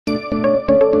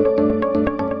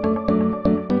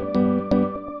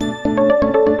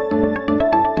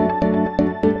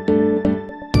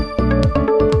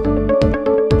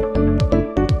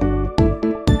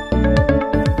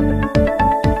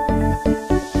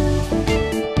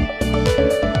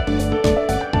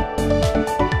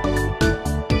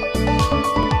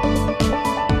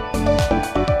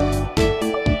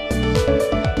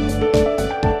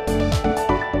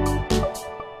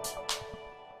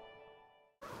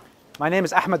My name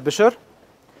is Ahmed Bishir.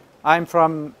 I'm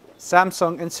from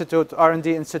Samsung Institute,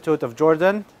 R&D Institute of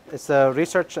Jordan. It's a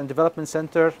research and development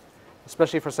center,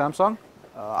 especially for Samsung.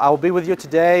 I'll be with you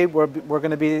today. We're going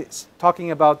to be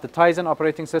talking about the Tizen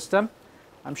operating system.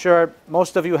 I'm sure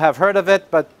most of you have heard of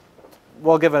it, but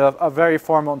we'll give it a very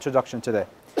formal introduction today.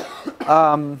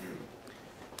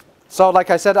 So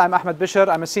like I said, I'm Ahmed Bishir.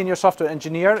 I'm a senior software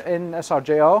engineer in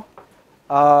SRJO.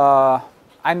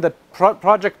 I'm the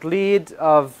project lead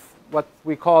of what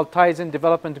we call Tizen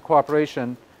Development and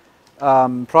Cooperation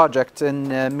project in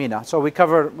MENA. So we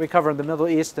cover the Middle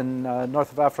East and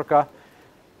north of Africa,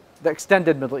 the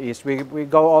extended Middle East. We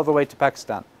go all the way to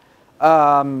Pakistan.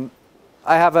 I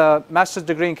have a master's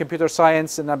degree in computer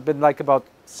science, and I've been like about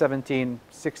 16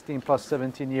 plus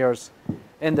 17 years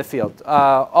in the field.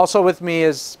 Also with me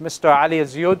is Mr. Ali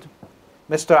Azyud.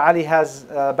 Mr. Ali has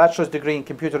a bachelor's degree in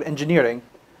computer engineering,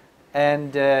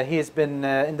 and he's been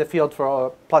in the field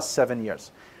for plus 7 years.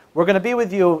 We're going to be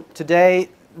with you today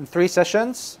in 3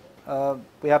 sessions.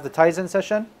 We have the Tizen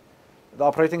session, the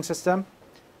operating system.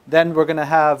 Then we're going to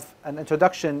have an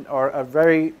introduction, or a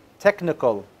very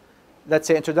technical, let's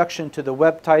say, introduction to the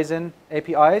web Tizen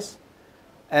APIs.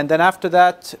 And then after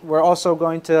that, we're also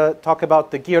going to talk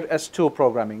about the Gear S2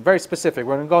 programming, very specific.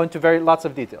 We're going to go into lots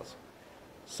of details.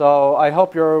 So I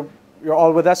hope you're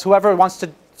all with us. Whoever wants to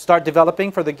start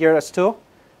developing for the Gear S2,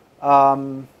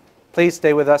 please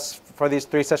stay with us for these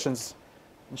 3 sessions.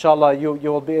 Inshallah,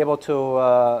 you will be able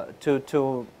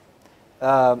to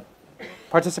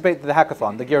participate in the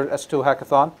hackathon, the Gear S2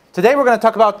 hackathon. Today we're going to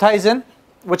talk about Tizen,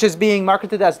 which is being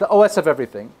marketed as the OS of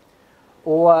everything.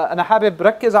 وأنا حابب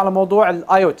ركز على موضوع ال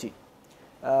IoT.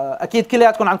 أكيد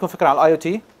كلياتكم عندكم فكرة على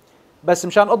IoT، بس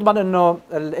مشان أضمن إنه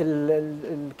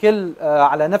الكل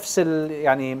على نفس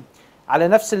يعني على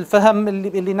نفس الفهم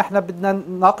اللي نحن بدنا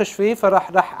نناقش فيه،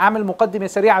 فرح أعمل مقدمة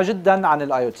سريعة جدا عن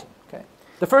ال IoT. Okay.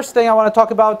 The first thing I want to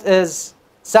talk about is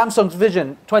Samsung's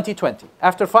vision 2020.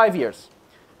 After 5 years,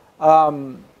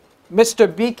 Mr.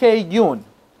 BK Yoon,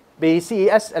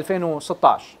 CES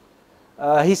 2016,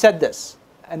 he said this: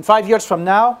 in 5 years from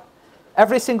now,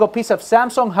 every single piece of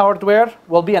Samsung hardware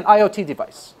will be an IoT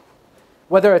device.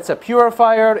 Whether it's a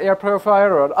purifier, air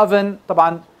purifier, or an oven.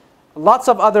 طبعا, lots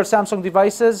of other Samsung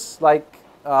devices, like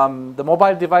the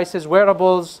mobile devices,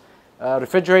 wearables,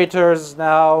 refrigerators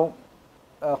now,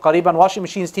 قريبا washing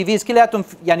machines, TVs, كلياتهم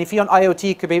يعني فيهم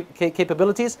IoT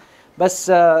capabilities. بس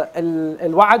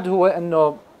الوعد هو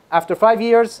إنه after 5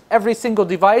 years, every single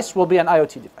device will be an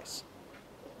IoT device.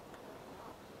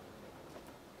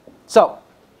 So,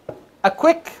 a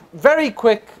very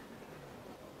quick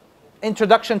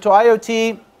introduction to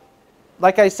IoT.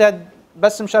 Like I said,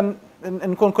 بس مشان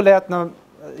نكون كلياتنا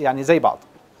يعني زي بعض.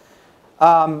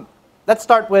 Let's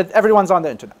start with everyone's on the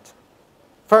internet.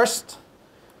 First,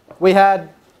 we had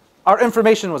our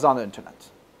information was on the internet.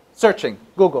 Searching,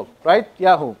 Google, right?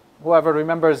 Yahoo. Whoever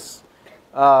remembers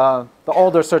the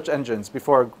older search engines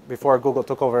before Google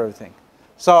took over everything.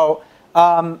 So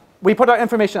we put our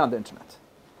information on the internet.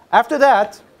 After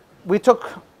that, we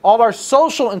took all our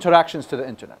social interactions to the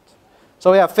internet.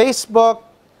 So we have Facebook,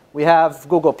 we have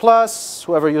Google+,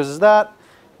 whoever uses that.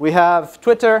 We have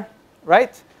Twitter,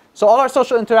 right? So all our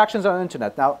social interactions are on the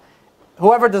internet. Now,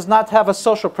 whoever does not have a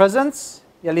social presence,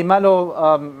 يلي ما له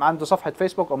عنده صفحة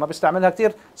فيسبوك أو ما بيستعملها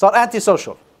كتير، صار أنتي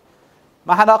سوشيال.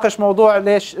 ما حناقش موضوع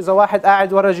ليش إذا واحد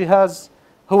قاعد ورا جهاز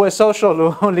هو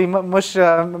سوشيال واللي مش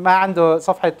ما عنده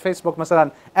صفحة فيسبوك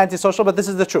مثلا أنتي سوشيال, but this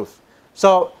is the truth.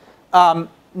 So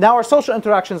now our social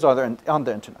interactions are on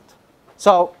the internet.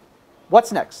 So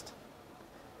what's next?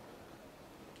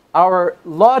 Our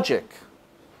logic,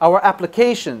 our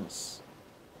applications,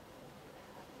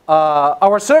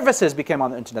 our services became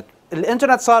on the internet.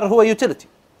 الانترنت صار هو utility.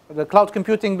 The cloud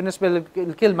computing بالنسبة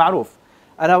للكل معروف.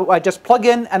 And I just plug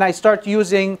in and I start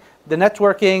using the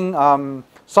networking,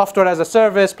 software as a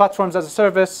service, platforms as a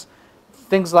service,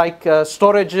 things like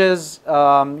storages,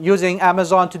 using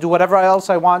Amazon to do whatever else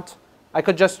I want. I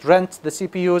could just rent the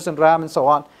CPUs and RAM and so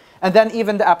on. And then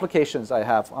even the applications I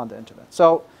have on the internet.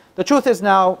 So the truth is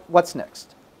now, what's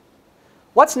next?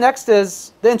 What's next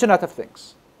is the Internet of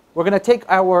Things. We're going to take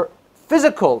our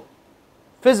physical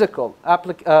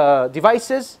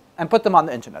devices and put them on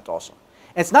the internet also.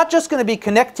 It's not just going to be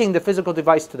connecting the physical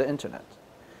device to the internet.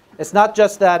 It's not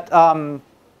just that,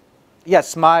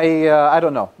 yes, I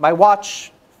don't know, my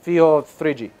watch feels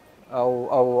 3G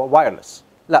or wireless.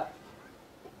 لا.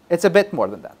 It's a bit more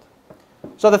than that.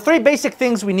 So the 3 basic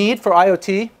things we need for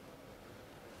IoT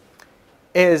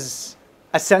is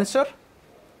a sensor,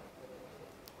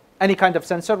 any kind of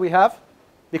sensor we have,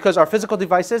 because our physical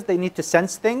devices, they need to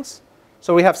sense things.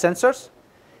 So we have sensors.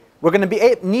 we're going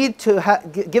to need to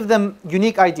give them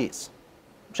unique IDs.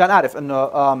 مشان أعرف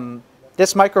إنه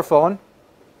this microphone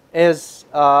is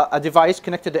a device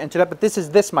connected to the internet, but this is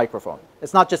this microphone.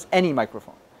 It's not just any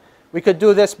microphone. We could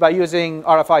do this by using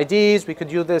RFIDs. We could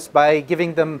do this by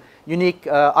giving them unique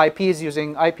IPs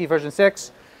using IP version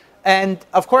 6. And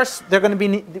of course,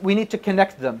 we need to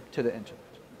connect them to the internet.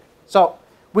 So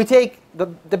we take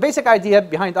the basic idea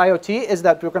behind IoT is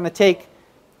that we're going to take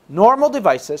normal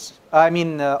devices,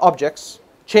 objects,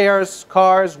 chairs,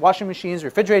 cars, washing machines,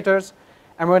 refrigerators,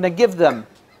 and we're going to give them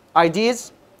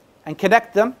IDs and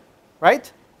connect them,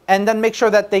 right? And then make sure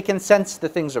that they can sense the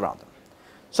things around them.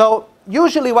 So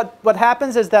usually what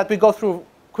happens is that we go through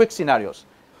quick scenarios.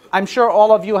 I'm sure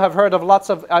all of you have heard of lots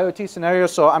of IoT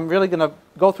scenarios, so I'm really going to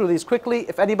go through these quickly.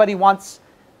 If anybody wants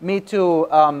me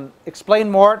to explain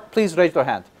more, please raise your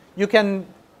hand. You can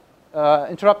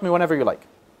interrupt me whenever you like.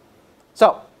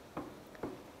 So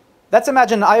let's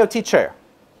imagine an IoT chair.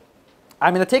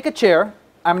 I'm going to take a chair,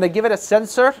 I'm going to give it a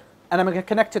sensor, and I'm going to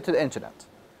connect it to the internet.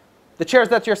 The chairs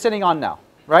that you're sitting on now,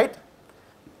 right?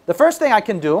 The first thing I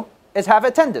can do is have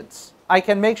attendance. I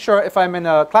can make sure if I'm in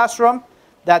a classroom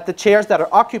that the chairs that are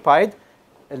occupied,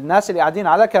 الناس اللي قاعدين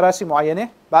على كراسي معينة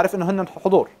بعرف إنه هن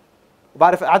حضور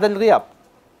وبعرف عدد الغياب.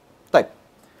 طيب.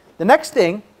 The next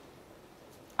thing,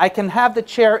 I can have the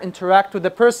chair interact with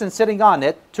the person sitting on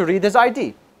it to read his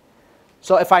ID.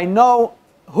 So if I know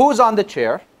who's on the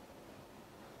chair,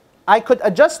 I could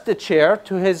adjust the chair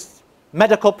to his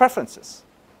medical preferences.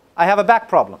 I have a back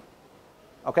problem.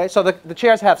 Okay, so the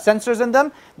chairs have sensors in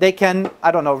them. They can, I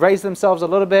don't know, raise themselves a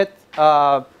little bit,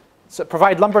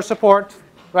 provide lumbar support,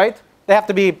 right? They have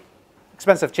to be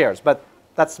expensive chairs, but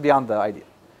that's beyond the idea.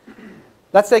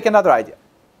 Let's take another idea.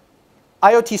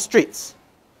 IoT streets.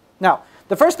 Now,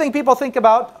 the first thing people think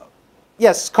about,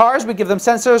 yes, cars, we give them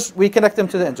sensors, we connect them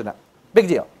to the internet. Big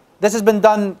deal. This has been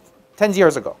done 10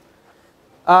 years ago.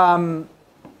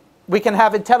 We can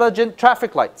have intelligent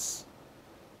traffic lights.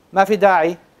 ما في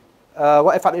داعي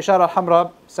وقف على الإشارة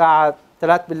الحمراء الساعة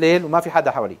 3 بالليل وما في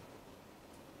حدا حوالي.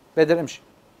 بقدر امشي.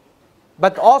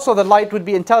 But also the light would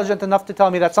be intelligent enough to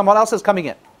tell me that someone else is coming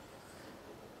in.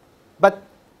 But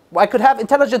I could have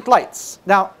intelligent lights.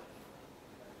 Now,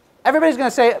 everybody's going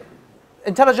to say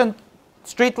intelligent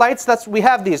street lights, we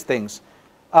have these things.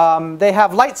 They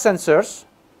have light sensors.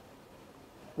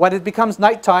 When it becomes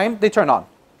nighttime, they turn on.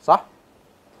 صح?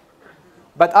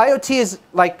 But IoT is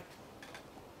like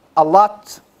a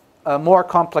lot more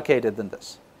complicated than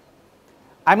this.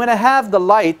 I'm going to have the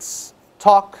lights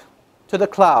talk to the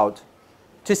cloud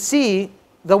to see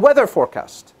the weather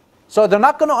forecast. So they're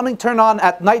not going to only turn on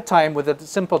at nighttime with a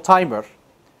simple timer.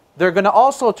 They're going to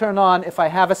also turn on if I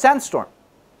have a sandstorm.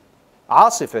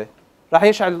 عاصفة راح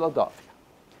يشعل الأضواء.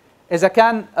 إذا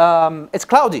كان it's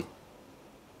cloudy,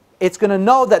 it's going to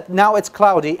know that now it's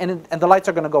cloudy and the lights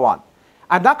are going to go on.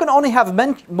 I'm not going to only have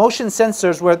motion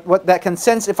sensors that can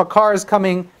sense if a car is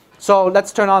coming, so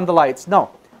let's turn on the lights. No,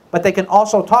 but they can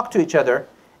also talk to each other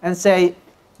and say,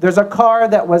 there's a car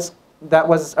that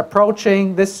was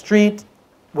approaching this street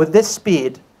with this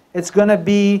speed. It's going to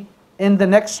be in the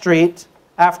next street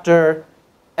after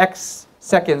X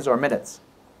seconds or minutes,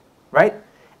 right?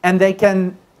 And they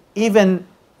can even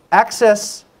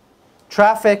access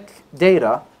traffic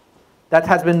data that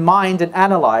has been mined and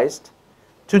analyzed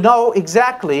to know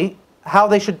exactly how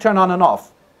they should turn on and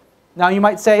off. Now you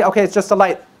might say, okay, it's just a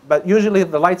light, but usually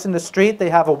the lights in the street, they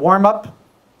have a warm-up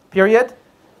period,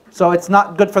 so it's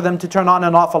not good for them to turn on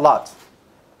and off a lot.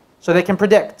 So they can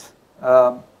predict.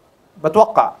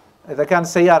 بتوقع إذا كان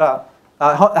السيارة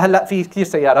هلا في كثير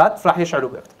سيارات فراح يشعلوا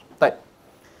بأكثر. طيب.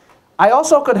 I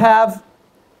also could have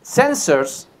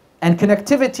sensors and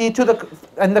connectivity to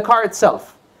the car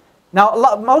itself. Now,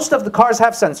 most of the cars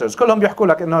have sensors. كلهم بيحكوا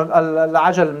لك إنه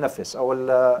العجل منفس أو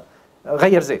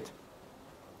غير زيت.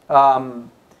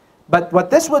 But what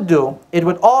this would do, it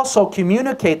would also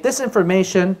communicate this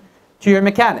information to your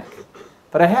mechanic.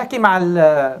 فراح يحكي مع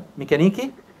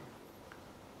الميكانيكي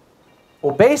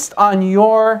based on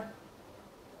your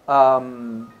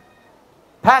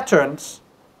patterns.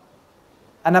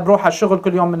 أنا بروح على الشغل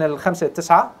كل يوم من 5 ل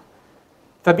 9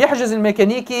 فبيحجز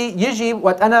الميكانيكي يجي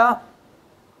وقت أنا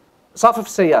صافف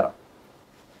السيارة.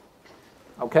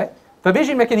 Okay?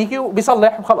 فبيجي الميكانيكي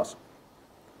وبيصلح وخلص.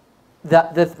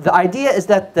 The idea is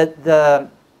that the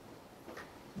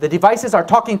devices are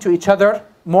talking to each other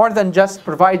more than just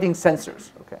providing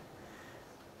sensors. Okay?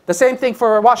 The same thing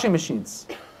for washing machines.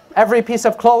 Every piece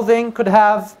of clothing could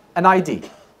have an ID.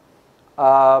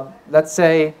 Let's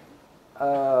say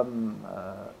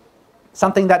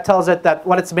something that tells it that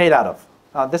what it's made out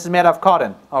of. This is made out of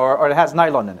cotton, or it has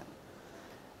nylon in it.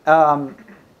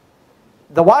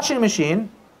 the washing machine,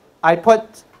 I put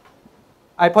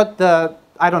the,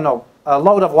 I don't know, a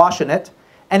load of wash in it,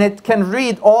 and it can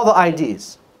read all the IDs.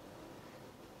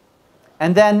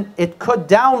 And then it could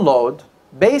download,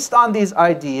 based on these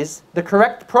IDs, the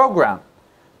correct program.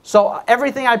 So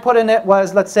everything I put in it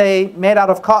was, let's say, made out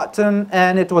of cotton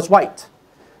and it was white.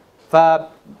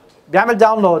 فبيعمل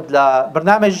داونلود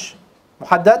لبرنامج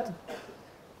محدد.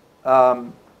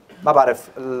 ما بعرف،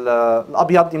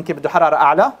 الابيض يمكن بده حراره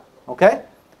اعلى، اوكي؟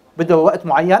 بده وقت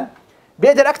معين.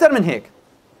 بيقدر اكثر من هيك.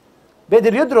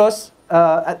 بيقدر يدرس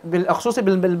خصوصي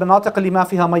بالمناطق اللي ما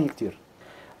فيها مي كثير.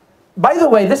 By the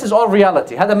way, this is all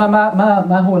reality. هذا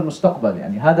ما هو المستقبل،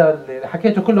 يعني هذا اللي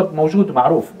حكيته كله موجود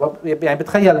ومعروف. يعني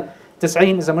بتخيل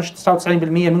 90 اذا مش 99%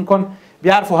 منكم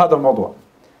بيعرفوا هذا الموضوع.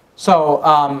 So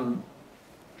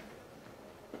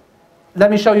let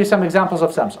me show you some examples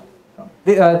of Samsung.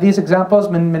 These examples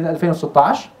من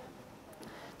 2016.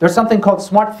 There's something called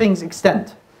Smart Things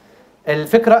Extend.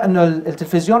 الفكرة انه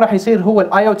التلفزيون راح يصير هو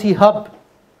الاي او تي هب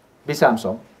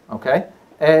بسامسونج، okay?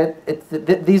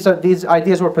 These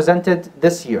ideas were presented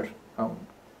this year.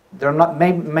 They're not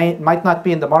might not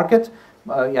be in the market.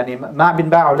 يعني ما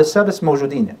بينباعوا لسه بس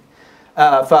موجودين يعني.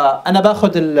 فانا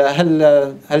باخذ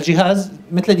هالجهاز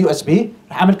مثل اليو اس بي،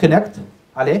 راح اعمل كونكت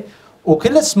عليه،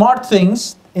 وكل السمارت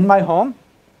ثينجز in my home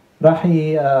راح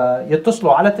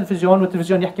يتصلوا على التلفزيون،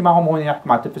 والتلفزيون يحكي معهم وهو يحكي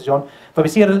مع التلفزيون.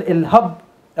 فبصير الهب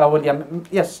او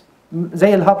يس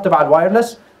زي الهب تبع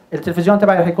الوايرلس، التلفزيون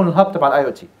تبعي راح يكون الهب تبع الاي او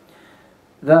تي.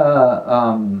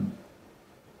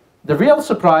 The real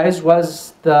surprise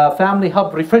was the family hub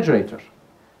refrigerator.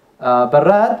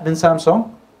 براد من سامسونج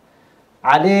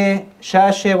عليه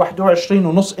شاشة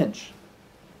 21.5 انش،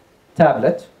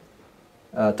 تابلت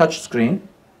تاتش سكرين.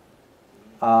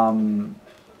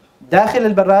 داخل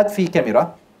البراد في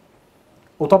كاميرا،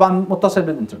 وطبعا متصل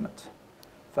بالانترنت.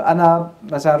 فانا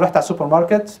مثلا رحت على السوبر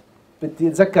ماركت بدي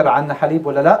اتذكر عن حليب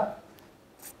ولا لا،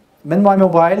 من ماي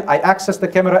موبايل I access the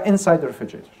camera inside the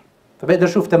refrigerator. فبقدر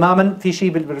اشوف تماما في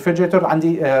شيء بالريفريجريتور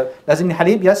عندي، لازمني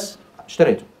حليب، يس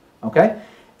اشتريته، اوكي.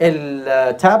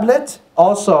 التابلت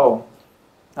also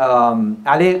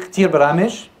عليه كثير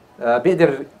برامج،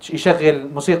 بيقدر يشغل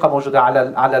موسيقى موجوده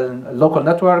على اللوكال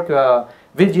نتورك،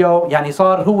 فيديو، يعني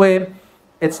صار هو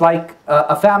it's like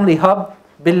a family hub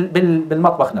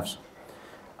بالمطبخ نفسه.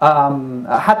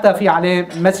 حتى في عليه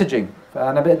مسجنج،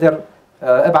 فانا بقدر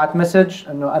ابعت مسج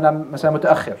انه انا مثلا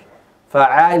متاخر،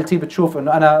 فعائلتي بتشوف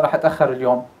انه انا راح اتاخر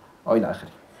اليوم او الى اخره.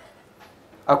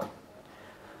 Okay.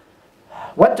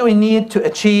 What do we need to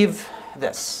achieve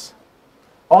this?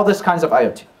 All this kinds of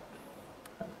IoT.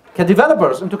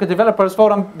 كديفلوبرز، انتم كديفلوبرز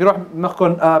فورا بيروح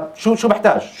مخكم شو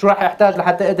بحتاج؟ شو راح احتاج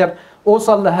لحتى اقدر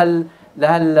اوصل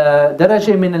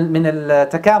لهالدرجه من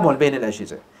التكامل بين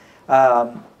الاجهزه؟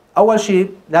 اول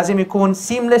شيء لازم يكون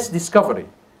seamless discovery.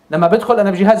 لما بدخل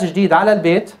انا بجهاز جديد على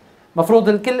البيت، مفروض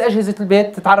كل اجهزه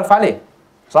البيت تتعرف عليه،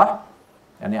 صح؟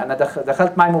 يعني انا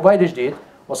دخلت معي موبايل جديد،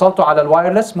 وصلته على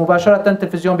الوايرلس مباشره،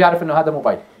 التلفزيون بيعرف انه هذا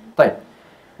موبايل. طيب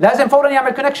لازم فورا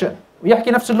يعمل كونكشن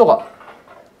ويحكي نفس اللغه.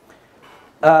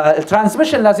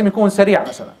 الترانسميشن لازم يكون سريع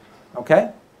مثلا، اوكي.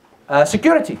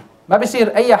 سكيورتي، ما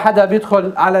بيصير اي حدا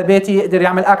بيدخل على بيتي يقدر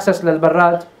يعمل اكسس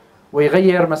للبراد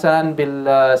ويغير مثلا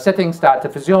بالسيتنجز تاع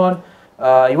التلفزيون،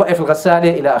 يوقف الغساله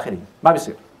الى اخره، ما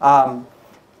بيصير.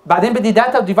 بعدين بدي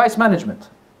داتا وديفايس مانجمنت.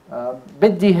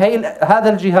 بدي هذا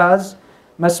الجهاز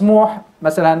مسموح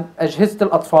مثلا اجهزه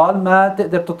الاطفال ما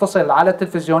تقدر تتصل على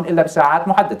التلفزيون الا بساعات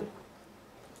محدده،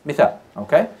 مثال،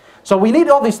 اوكي. So we need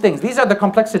all these things. These are the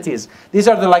complexities. These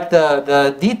are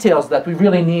the details that we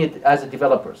really need as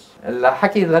developers.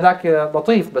 الحكي هذاك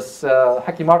لطيف بس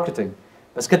حكي ماركتينج،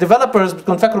 بس كديفلوبرز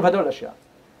بدكم تفكروا بهدول الاشياء.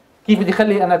 كيف بدي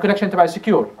اخلي انا الكونكشن تبعي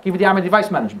سكيور؟ كيف بدي اعمل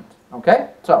ديفايس مانجمنت؟ اوكي؟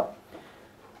 سو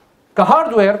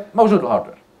كهاردوير موجود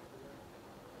الهاردوير.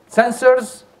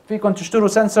 سنسورز فيكم تشتروا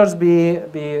سنسورز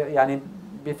يعني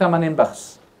بثمن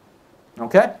بخس.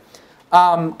 اوكي؟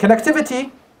 كونكتيفيتي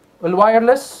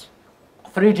الوايرلس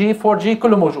 3G 4G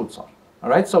كله موجود صار.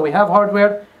 Alright, so we have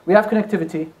hardware, we have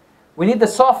connectivity, we need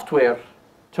the software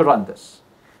to run this.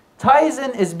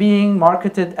 Tizen is being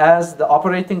marketed as the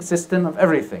operating system of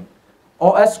everything.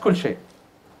 OS كل شيء.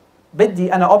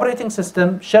 بدي أنا operating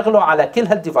system شغله على كل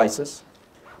هالديفايسز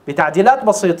بتعديلات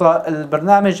بسيطة.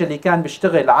 البرنامج اللي كان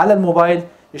بيشتغل على الموبايل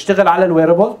يشتغل على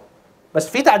الويربل، بس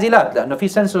في تعديلات لانه في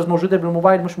سنسورز موجوده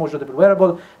بالموبايل مش موجوده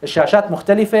بالويربل، الشاشات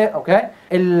مختلفه، اوكي.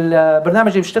 البرنامج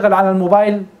اللي بيشتغل على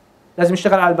الموبايل لازم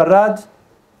يشتغل على البراد،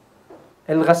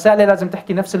 الغساله لازم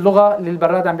تحكي نفس اللغه اللي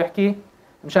البراد عم بيحكيه،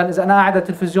 مشان اذا انا قاعد على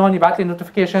التلفزيون يبعث لي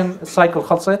نوتيفيكيشن السايكل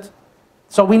خلصت.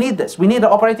 So we need this. We need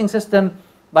an operating system,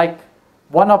 like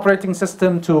one operating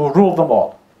system to rule them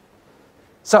all.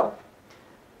 So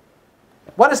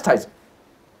what is Tizen?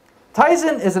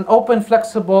 Tizen is an open,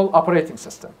 flexible operating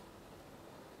system.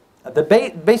 The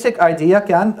basic idea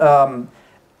can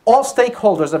all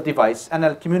stakeholders of device and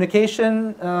the communication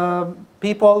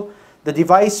people, the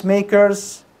device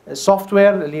makers,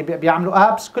 software اللي بيعملوا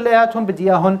apps كلياتهم بدي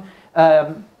اياهم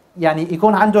يعني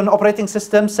يكون عندهم operating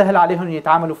system سهل عليهم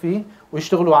يتعاملوا فيه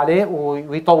ويشتغلوا عليه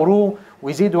ويطوروه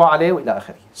ويزيدوا عليه والى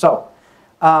اخره. So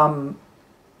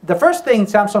the first thing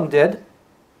Samsung did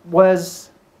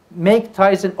was make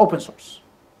Tizen open source.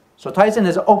 So Tizen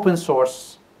is an open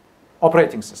source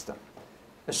operating system.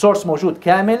 السورس موجود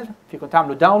كامل فيكم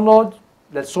تعملوا داونلود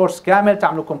للسورس كامل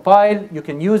تعملوا compile, you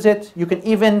can use it, you can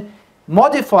even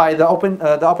modify the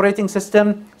operating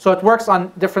system so it works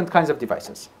on different kinds of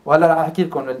devices. وهلا راح احكي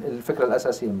لكم الفكره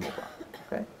الاساسيه من الموضوع.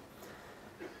 Okay.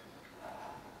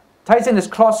 Tizen is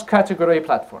cross category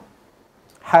platform.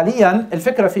 حاليا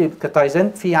الفكره في كتايزن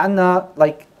في عندنا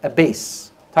like a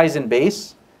base, Tizen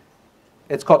base.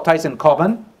 It's called Tizen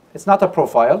common. It's not a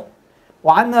profile.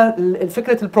 وعندنا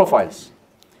فكره البروفايلز.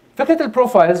 فكره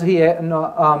البروفايلز هي انه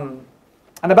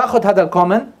انا باخذ هذا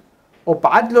الكومن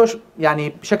وبعدله يعني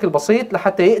بشكل بسيط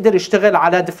لحتى يقدر يشتغل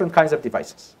على different kinds of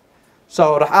devices. So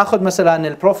راح اخذ مثلا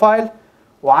البروفايل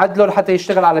وعدله لحتى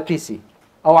يشتغل على بي سي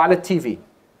او على التي في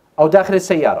او داخل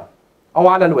السياره او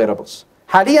على الويربلز.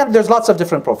 حاليا there's lots of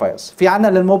different profiles. في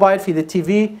عندنا للموبايل في التي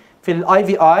في الاي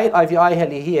في اي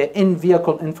اللي هي in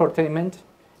vehicle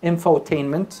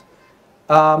infotainment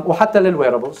وحتى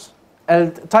للويربلز.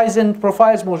 التايزن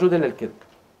بروفايلز موجوده للكل.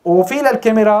 وفي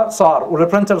للكاميرا صار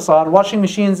والبرنتر صار washing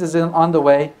machines is on the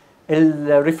way.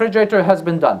 The refrigerator has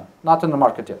been done, not in the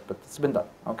market yet, but it's been done.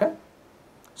 Okay.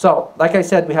 So like I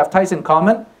said, we have Tizen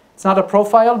common. It's not a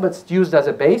profile, but it's used as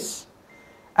a base.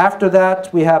 After that,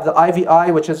 we have the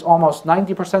IVI, which is almost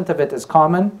 90% of it is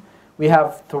common. We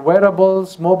have the wearables,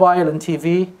 mobile, and TV.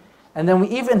 And then we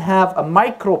even have a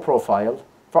micro profile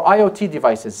for IoT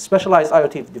devices, specialized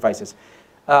IoT devices.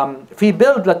 في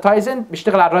build للتايزن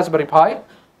بيشتغل على الراسبيري باي.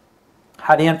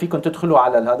 حاليا فيكم تدخلوا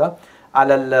على هذا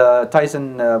على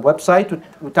التايزن ويب سايت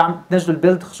وتنزلوا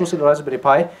البيلد خصوصي للراسبيري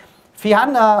باي. في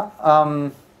عندنا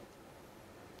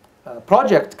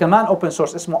بروجكت كمان اوبن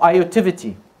سورس اسمه IoTivity.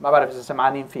 ما بعرف اذا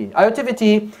سمعانين فيه.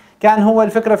 IoTivity كان هو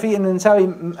الفكره فيه انه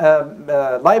نسوي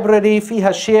لايبراري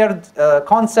فيها شيرد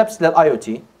كونسبتس للاي او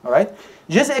تي.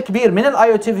 جزء كبير من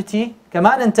IoTivity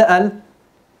كمان انتقل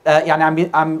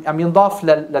يعني عم ينضاف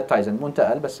للتايزن، مو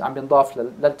انتقل بس عم ينضاف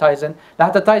للتايزن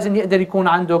لحتى التايزن يقدر يكون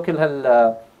عنده كل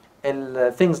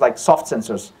ال things like soft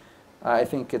sensors. I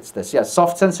think it's this. Yes,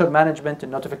 soft sensor management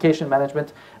and notification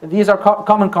management. These are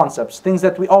common concepts, things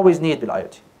that we always need with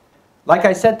IoT. Like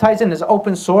I said, Tizen is an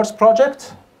open source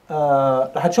project.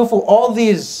 رح تشوفوا all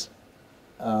these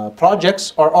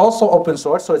projects are also open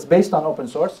source, so it's based on open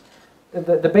source.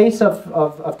 The base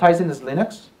of Tizen is Linux.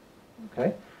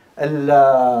 Okay.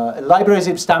 اللايبريز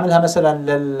اللي بستعملها مثلا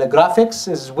للجرافيكس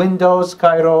is Windows,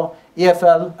 Cairo,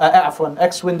 EFL, عفوا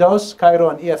X Windows, Cairo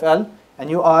and EFL and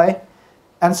UI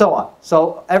and so on.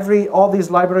 So all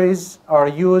these libraries are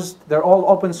used, they're all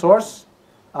open source.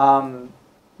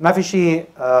 ما في شيء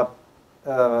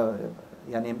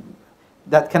يعني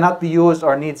that cannot be used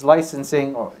or needs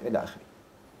licensing or إلى آخره.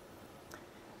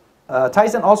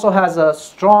 Tizen also has a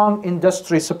strong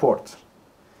industry support.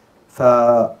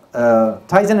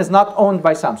 Tizen is not owned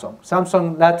by Samsung.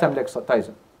 Samsung لا تملك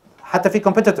Tizen. حتى في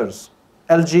competitors.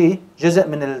 LG جزء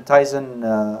من التايزن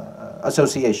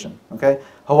association. Okay,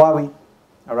 Huawei,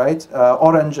 all right,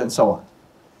 Orange and so on.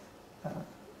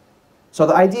 So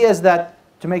the idea is that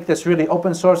to make this really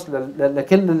open source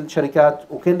لكل الشركات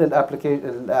وكل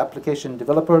application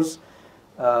developers,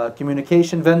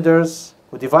 communication vendors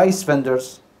device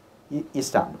vendors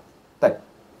يستعملوا. طيب.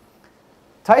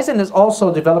 Tizen is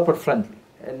also developer friendly.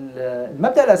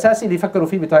 المبدأ الأساسي اللي يفكروا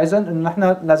فيه بتايزن إنه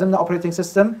نحن لازمنا operating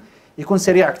system يكون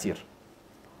سريع كتير.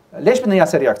 ليش بدنا إياه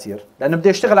سريع كتير؟ لأنه بدي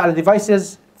أشتغل على devices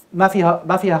ما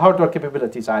فيها hardware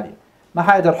capabilities عالية. ما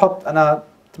حقدر أحط أنا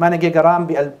 8 جيجا رام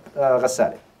بقلب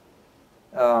غسالة.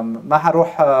 ما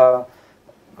حروح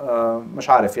مش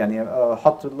عارف يعني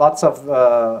أحط lots of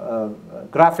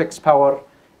graphics power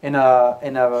in a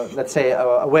let's say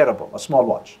a wearable, a small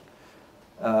watch.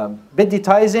 بدي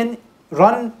Tizen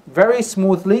run very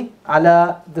smoothly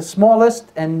على the smallest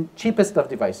and cheapest of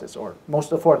devices or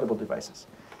most affordable devices.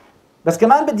 بس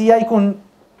كمان بدي إياه يكون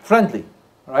friendly,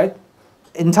 right?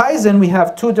 In Tizen we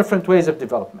have two different ways of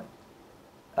development.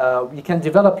 We can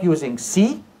develop using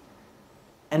C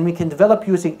and we can develop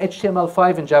using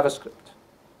HTML5 and JavaScript.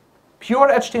 Pure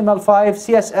HTML5,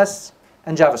 CSS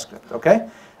and JavaScript, okay?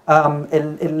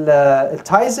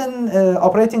 التايزن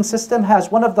operating system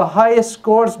has one of the highest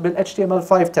scores بال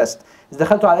HTML5 test. إذا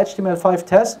دخلتوا على HTML5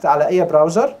 test على أي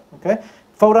براوزر، أوكي،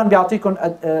 فورا بيعطيكم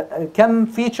كم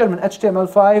فيتشر من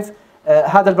HTML5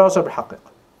 هذا البراوزر بيحقق.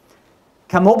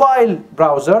 كموبايل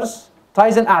براوزرز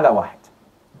تايزن أعلى واحد،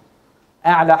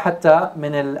 أعلى حتى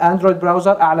من الأندرويد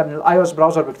براوزر، أعلى من الآي أو إس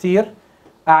براوزر بكثير،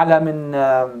 أعلى من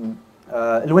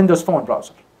الويندوز فون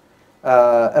براوزر.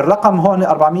 الرقم هون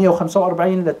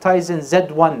 445 للتايزن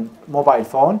Z1 موبايل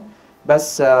فون،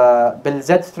 بس بال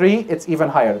Z3 it's even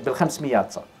higher، بال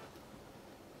 500 صار.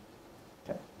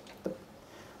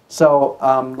 So,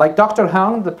 like Dr.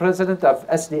 Hang, the president of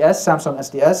SDS, Samsung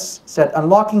SDS, said,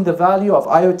 unlocking the value of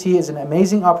IoT is an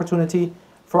amazing opportunity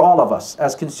for all of us,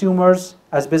 as consumers,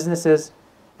 as businesses,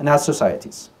 and as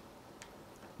societies.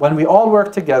 When we all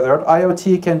work together,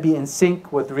 IoT can be in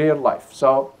sync with real life.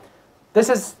 So, this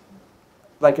is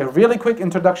like a really quick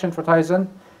introduction for Tizen.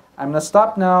 I'm going to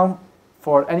stop now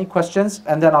for any questions,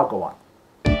 and then I'll go on.